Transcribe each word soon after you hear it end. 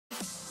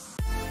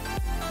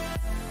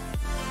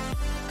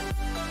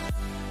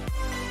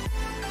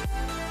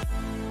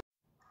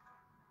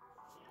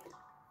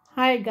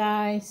Hi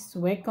guys,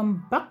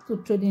 welcome back to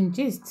Trading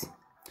Gist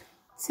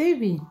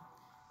TV.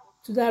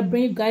 Today I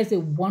bring you guys a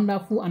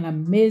wonderful and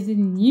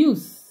amazing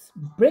news,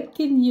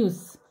 breaking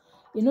news.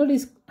 You know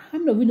this, how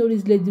many of you know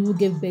this lady who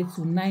gave birth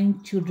to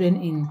 9 children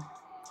in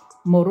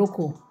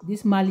Morocco?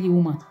 This Mali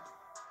woman,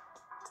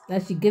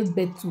 that she gave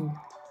birth to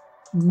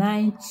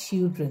 9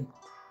 children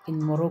in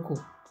Morocco.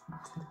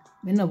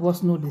 Many of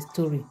us know the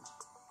story.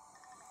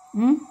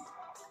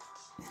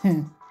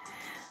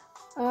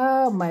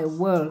 Oh my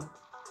word.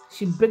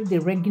 She broke the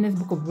Guinness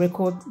Book of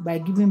Records by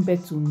giving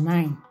birth to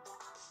 9.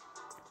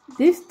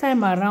 This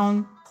time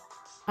around,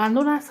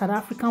 another South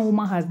African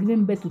woman has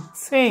given birth to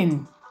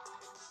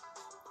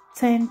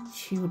 10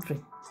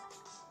 children.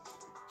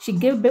 She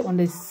gave birth on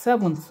the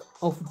 7th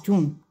of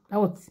June. That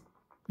was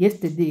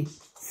yesterday.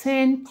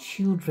 10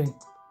 children.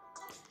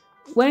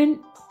 When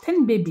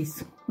 10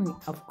 babies,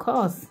 of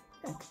course,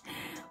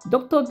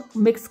 doctor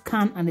makes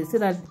scan and they say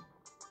that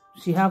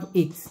she have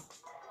 8.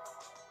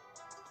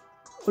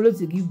 Always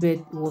to give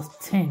birth was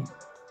 10.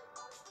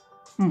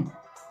 You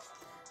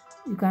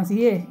can see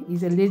here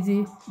is a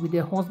lady with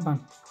a husband.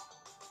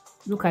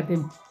 Look at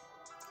them.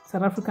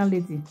 South African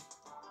lady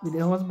with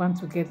a husband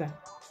together.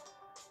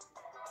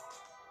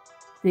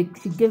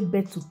 She gave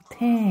birth to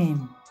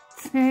 10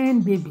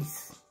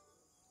 babies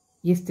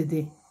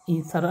yesterday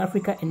in South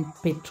Africa in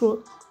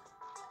Petro.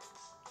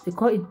 They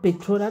call it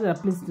Petro. That's the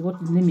place.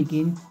 What's the name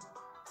again?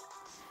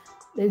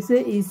 They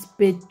say it's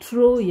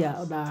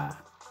Petroya or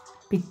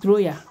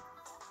Petroya.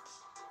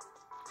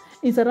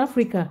 In South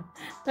Africa,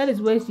 that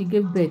is where she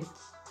gave birth.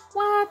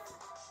 What?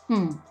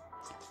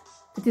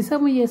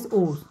 37 years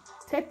old.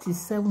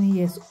 37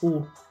 years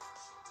old.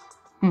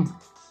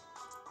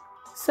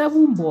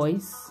 7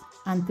 boys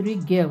and 3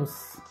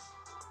 girls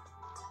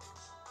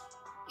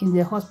in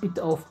the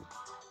hospital of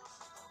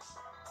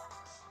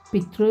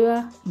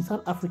Pretoria in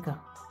South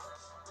Africa.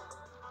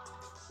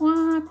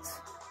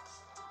 What?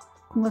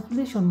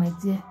 Congratulations, my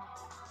dear.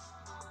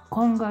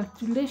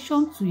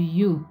 Congratulations to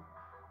you.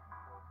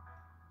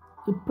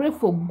 We pray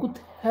for good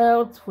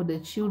health for the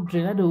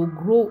children, that they will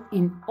grow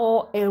in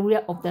all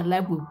areas of their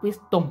life with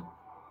wisdom.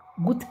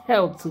 Good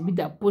health will be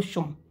their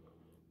portion.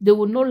 They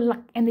will not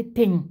lack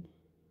anything.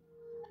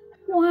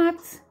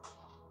 What?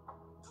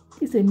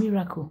 It's a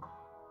miracle.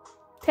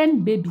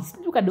 10 babies.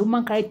 Look at the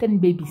woman carry 10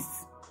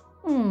 babies.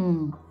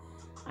 And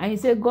you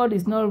say God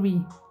is not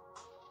real.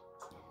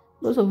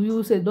 Those of you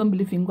who say don't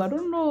believe in God, I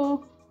don't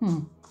know.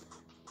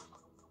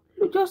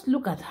 You just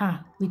look at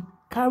her with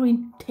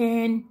carrying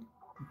 10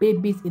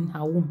 babies in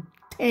her womb.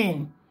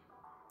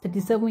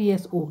 37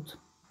 years old.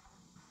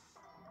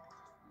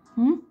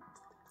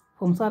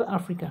 From South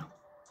Africa.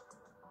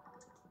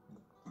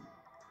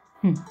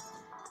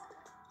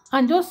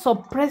 And just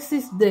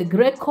suppresses the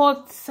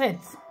record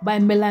set by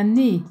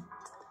Melanie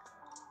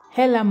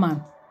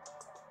Hellerman,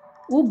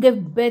 who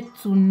gave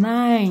birth to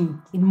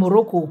 9 in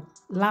Morocco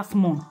last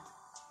month.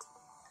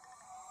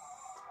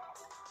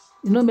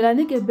 You know,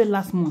 Melanie gave birth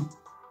last month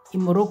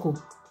in Morocco.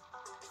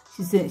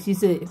 She's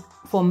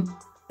from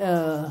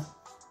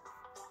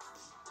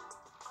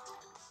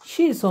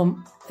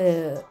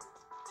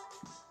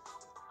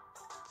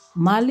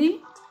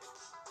Mali,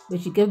 but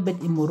she gave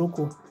birth in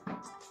Morocco.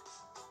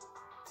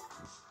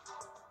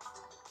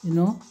 You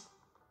know,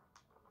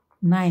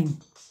 9,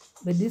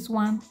 but this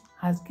one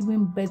has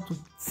given birth to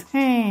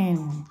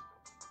 10.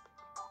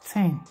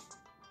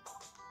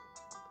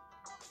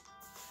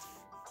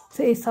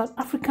 So a South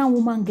African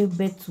woman gave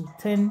birth to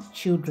 10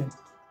 children.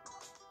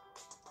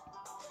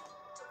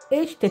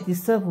 Age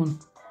 37,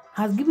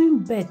 has given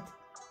birth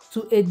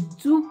to a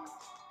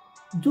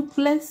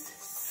duplex,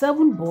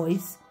 7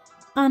 boys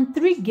and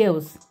 3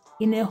 girls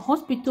in a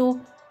hospital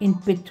in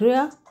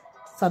Pretoria,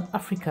 South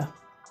Africa.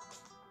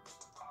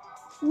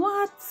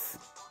 What?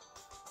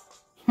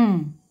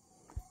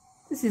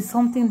 This is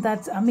something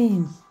that, I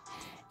mean,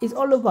 it's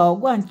all over. I'll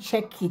go and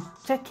check it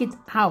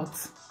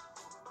out.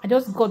 I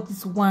just got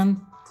this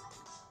one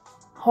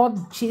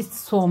hot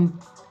gist from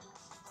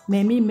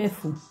Memi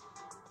Mefu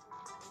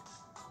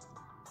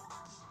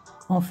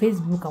on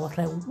Facebook. I was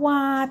like,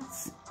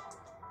 what?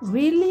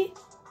 Really?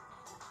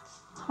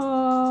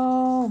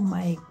 Oh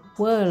my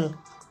word.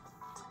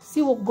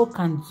 See what God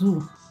can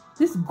do.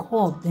 This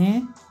God,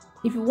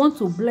 if you want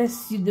to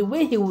bless you, the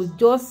way he will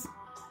just,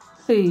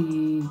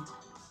 hey,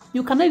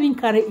 you cannot even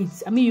carry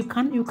it. I mean, you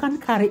can't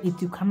carry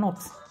it. You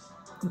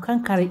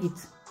can't carry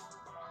it.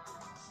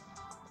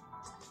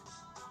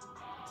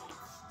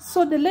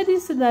 So the lady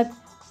said that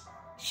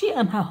she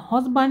and her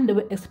husband, they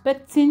were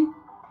expecting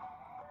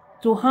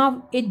to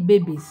have 8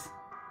 babies,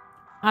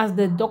 as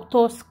the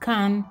doctors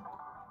can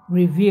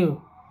reveal.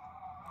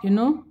 You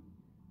know,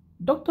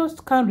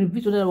 doctors can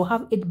reveal that they will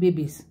have 8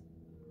 babies.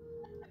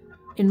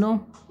 You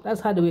know,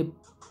 that's how they were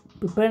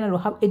preparing to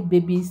have 8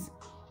 babies.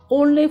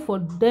 Only for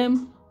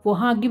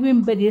her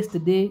giving birth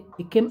yesterday,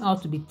 it came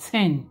out to be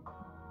 10.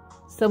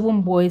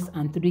 7 boys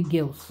and 3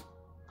 girls.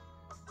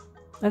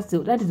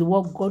 That is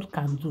what God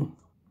can do.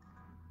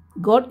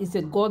 God is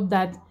a God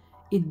that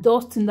it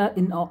does things that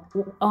in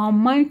our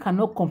mind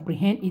cannot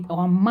comprehend it.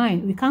 Our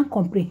mind, we can't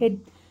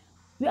comprehend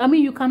I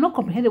mean, you cannot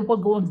comprehend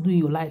what God wants to do in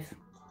your life.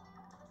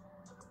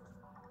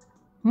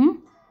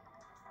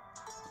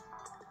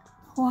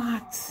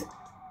 What?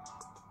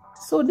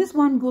 So this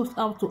one goes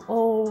out to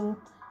all,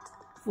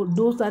 for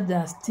those that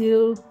are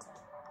still,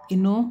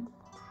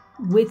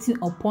 waiting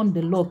upon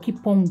the Lord.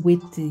 Keep on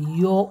waiting.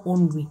 Your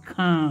own will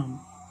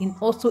come. And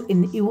also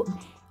it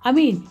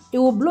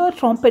will blow a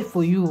trumpet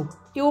for you.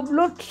 It will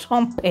blow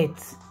trumpet.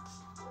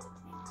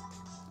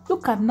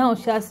 Look at now,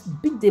 she has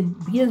beat the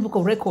Guinness Book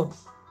of Record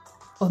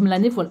of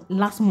Melanie for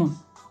last month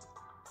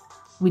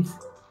with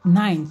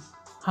 9.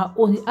 Her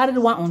own, he added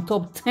one on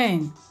top,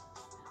 10.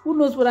 Who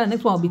knows whether the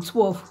next one will be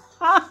 12?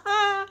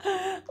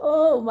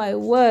 Oh my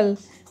word.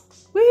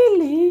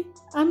 Really?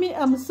 I mean,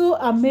 I'm so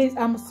amazed.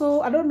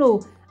 I don't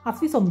know. I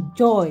feel some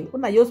joy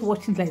when I just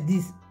watch things like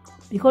this.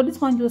 Because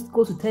this one just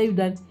goes to tell you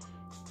that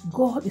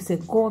God is a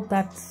God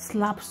that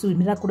slaps you with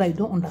miracle that you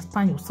don't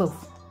understand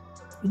yourself.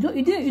 You don't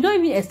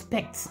even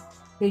expect.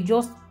 They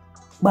just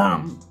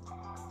bam.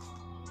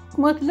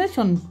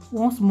 Congratulations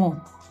once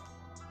more.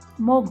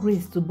 More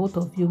grace to both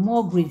of you.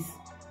 More grace.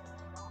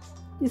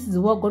 This is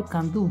what God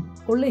can do.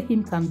 Only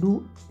Him can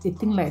do a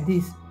thing like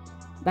this.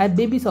 That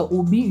babies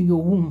will be in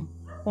your womb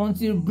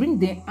until you bring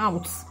them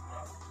out.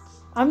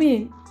 I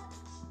mean,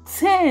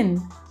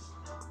 10.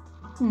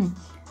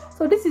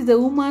 So this is the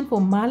woman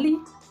from Mali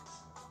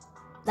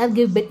that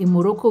gave birth in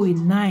Morocco with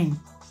 9.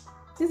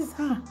 This is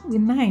her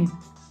with 9.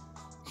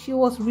 She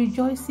was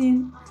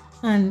rejoicing,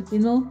 and she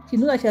knows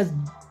that she has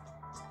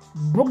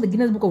broke the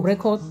Guinness Book of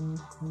Records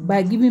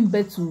by giving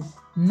birth to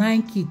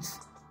 9 kids.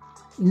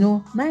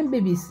 9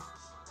 babies.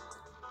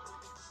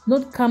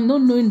 Not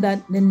knowing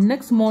that the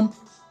next month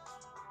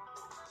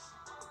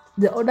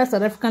the other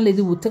South African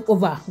lady will take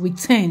over with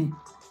 10.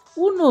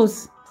 Who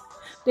knows?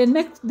 The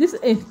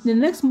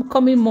next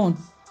coming month,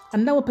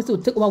 another person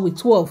will take over with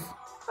 12.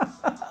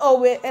 Or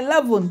with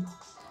 11.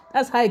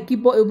 That's how it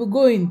keep on. It will be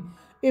going.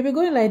 It will be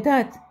going like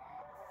that.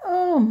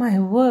 Oh my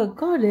word.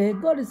 God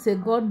is a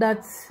God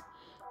that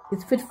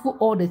is faithful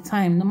all the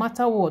time, no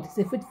matter what.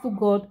 He's a faithful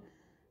God.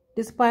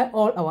 Despite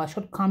all our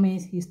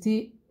shortcomings, He's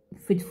still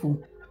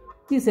faithful.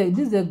 This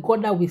is a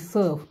God that we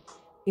serve.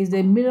 Is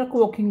a miracle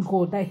working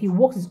God, that He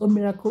works His own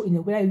miracle in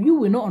a way that you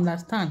will not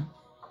understand.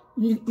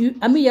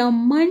 Your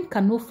mind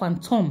cannot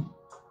fathom.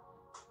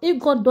 If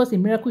God does a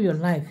miracle in your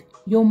life,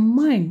 your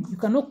mind, you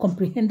cannot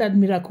comprehend that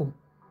miracle.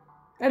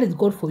 That is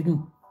God for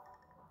you.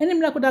 Any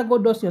miracle that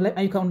God does in your life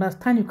and you can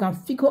understand, you can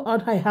figure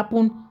out how it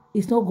happened,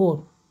 it's not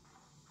God.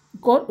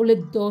 God only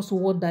does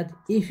what that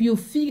if you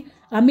feel,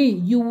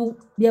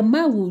 your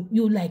mind will,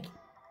 you like,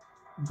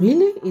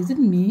 really? Is it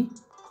me?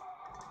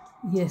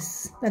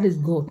 Yes, that is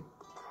God.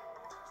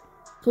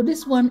 So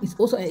this one is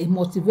also a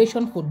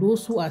motivation for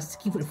those who are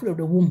seeking for the fruit of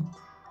the womb,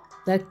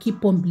 that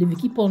keep on believing,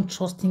 keep on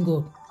trusting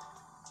God.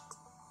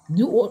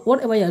 Do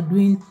whatever you are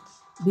doing,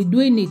 be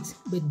doing it,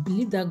 but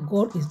believe that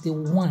God is the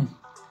one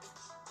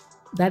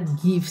that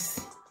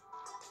gives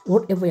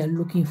whatever you are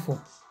looking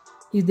for.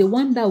 He's the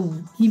one that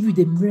will give you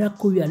the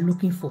miracle you are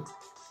looking for.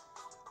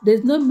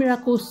 There's no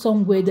miracle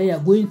somewhere that you are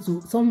going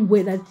to,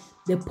 somewhere that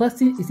the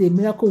person is a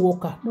miracle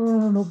worker.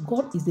 No.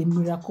 God is a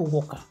miracle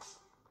worker.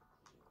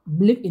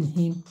 Believe in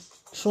Him,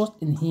 trust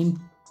in Him,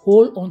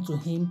 hold on to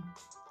Him,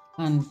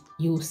 and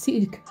you will see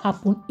it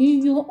happen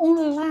in your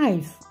own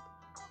life.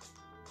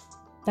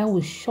 That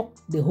will shock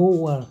the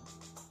whole world.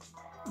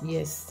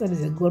 Yes, that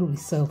is a God we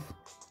serve.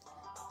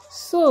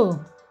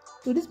 So,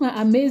 to this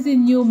my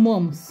amazing new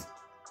moms,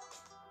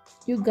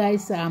 you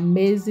guys are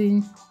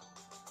amazing.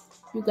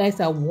 You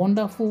guys are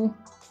wonderful.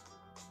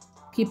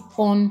 Keep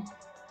on,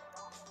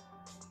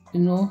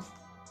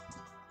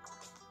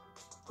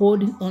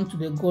 holding on to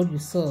the God you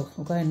serve.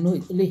 Okay, I know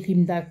it's only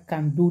Him that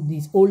can do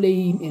this.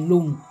 Only Him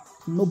alone.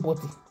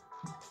 Nobody.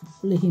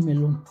 Only Him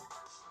alone.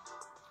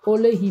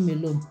 Only Him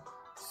alone.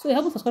 So if you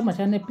haven't subscribed to my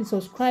channel, please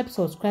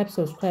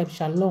subscribe.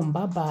 Shalom.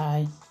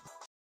 Bye-bye.